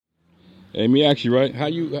Hey, me ask you, right? How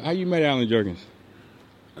you met Alan Jerkens?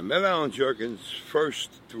 I met Alan Jerkens first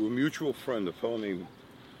through a mutual friend, a fellow named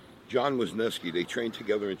John Wisniewski. They trained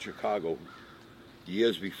together in Chicago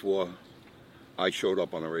years before I showed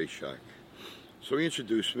up on a racetrack. So he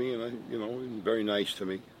introduced me, and he was very nice to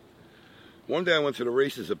me. One day I went to the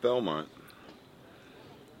races at Belmont,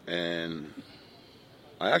 and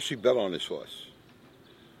I actually bet on this horse.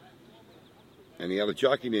 And he had a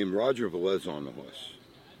jockey named Roger Velez on the horse.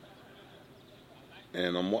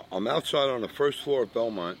 And I'm outside on the first floor of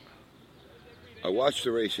Belmont. I watched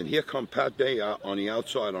the race, and here come Pat Day out on the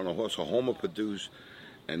outside on a horse, a Homer Purdue's,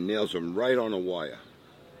 and nails him right on the wire.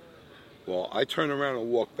 Well, I turn around and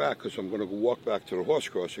walk back because I'm going to walk back to the horse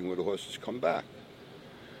crossing where the horses come back.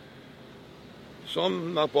 So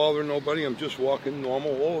I'm not bothering nobody. I'm just walking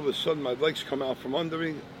normal. All of a sudden, my legs come out from under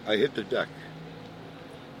me. I hit the deck.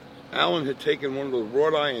 Alan had taken one of the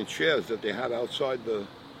wrought iron chairs that they had outside the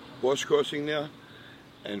horse crossing there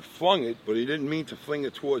and flung it, but he didn't mean to fling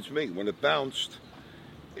it towards me. When it bounced,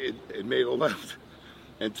 it made a left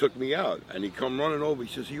and took me out. And he come running over.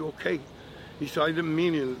 He says, "Are you okay?" He said, "I didn't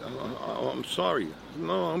mean it. I'm sorry."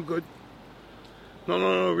 "No, I'm good."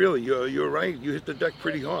 No, really, you're right. You hit the deck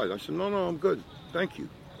pretty hard." I said, No, I'm good. Thank you."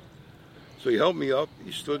 So he helped me up.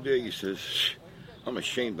 He stood there. He says, "I'm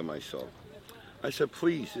ashamed of myself." I said,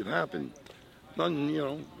 "Please, it happened. Nothing,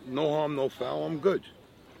 no harm, no foul. I'm good."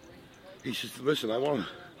 He says, "Listen, I want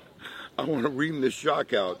to ream this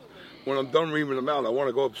jock out. When I'm done reaming him out, I want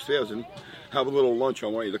to go upstairs and have a little lunch. I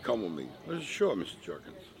want you to come with me." I said, "Sure, Mr.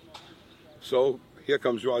 Jerkens." So here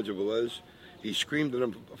comes Roger Velez. He screamed at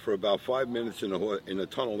him for about 5 minutes in the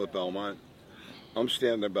tunnel at Belmont. I'm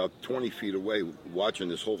standing about 20 feet away watching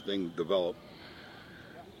this whole thing develop.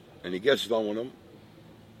 And he gets done with him.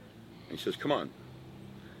 He says, "Come on."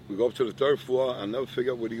 We go up to the third floor. I'll never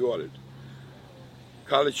forget what he ordered.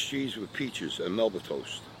 Cottage cheese with peaches and Melba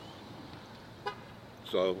toast.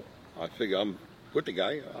 So I figure I'm with the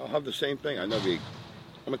guy. I'll have the same thing.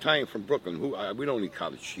 I'm Italian from Brooklyn. We don't eat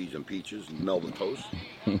cottage cheese and peaches and Melba toast.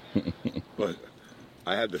 But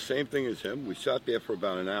I had the same thing as him. We sat there for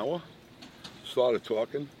about an hour, started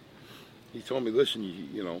talking. He told me, "Listen,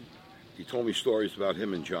 he told me stories about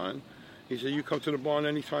him and John." He said, "You come to the barn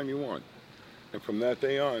anytime you want." And from that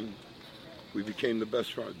day on, we became the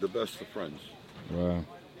best of friends. Wow.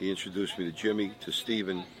 He introduced me to Jimmy, to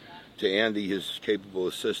Steven, to Andy, his capable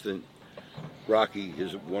assistant, Rocky,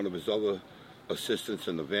 one of his other assistants,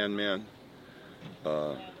 and the van man,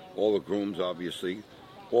 all the grooms, obviously,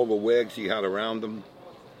 all the wags he had around him,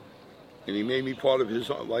 and he made me part of his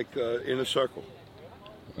inner circle.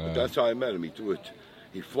 Wow. But that's how I met him.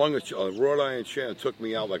 He flung a wrought iron chair and took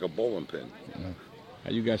me out like a bowling pin. Wow. How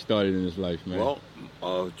you got started in this life, man? Well,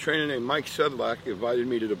 a trainer named Mike Sedlak invited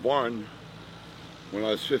me to the barn when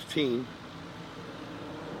I was 15.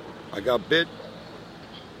 I got bit,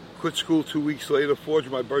 quit school 2 weeks later, forged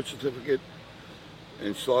my birth certificate,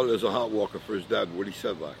 and started as a hot walker for his dad, Woody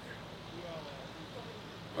Sedlak.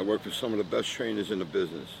 I worked for some of the best trainers in the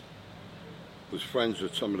business. Was friends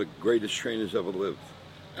with some of the greatest trainers ever lived.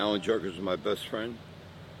 Alan Jerkens was my best friend.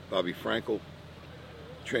 Bobby Frankel,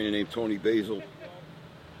 trainer named Tony Stabile,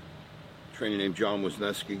 trainer named John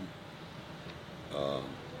Wisniewski.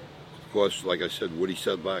 Of course, like I said, Woody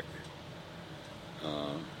Sedlak.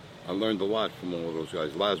 I learned a lot from all of those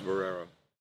guys. Las Barrera.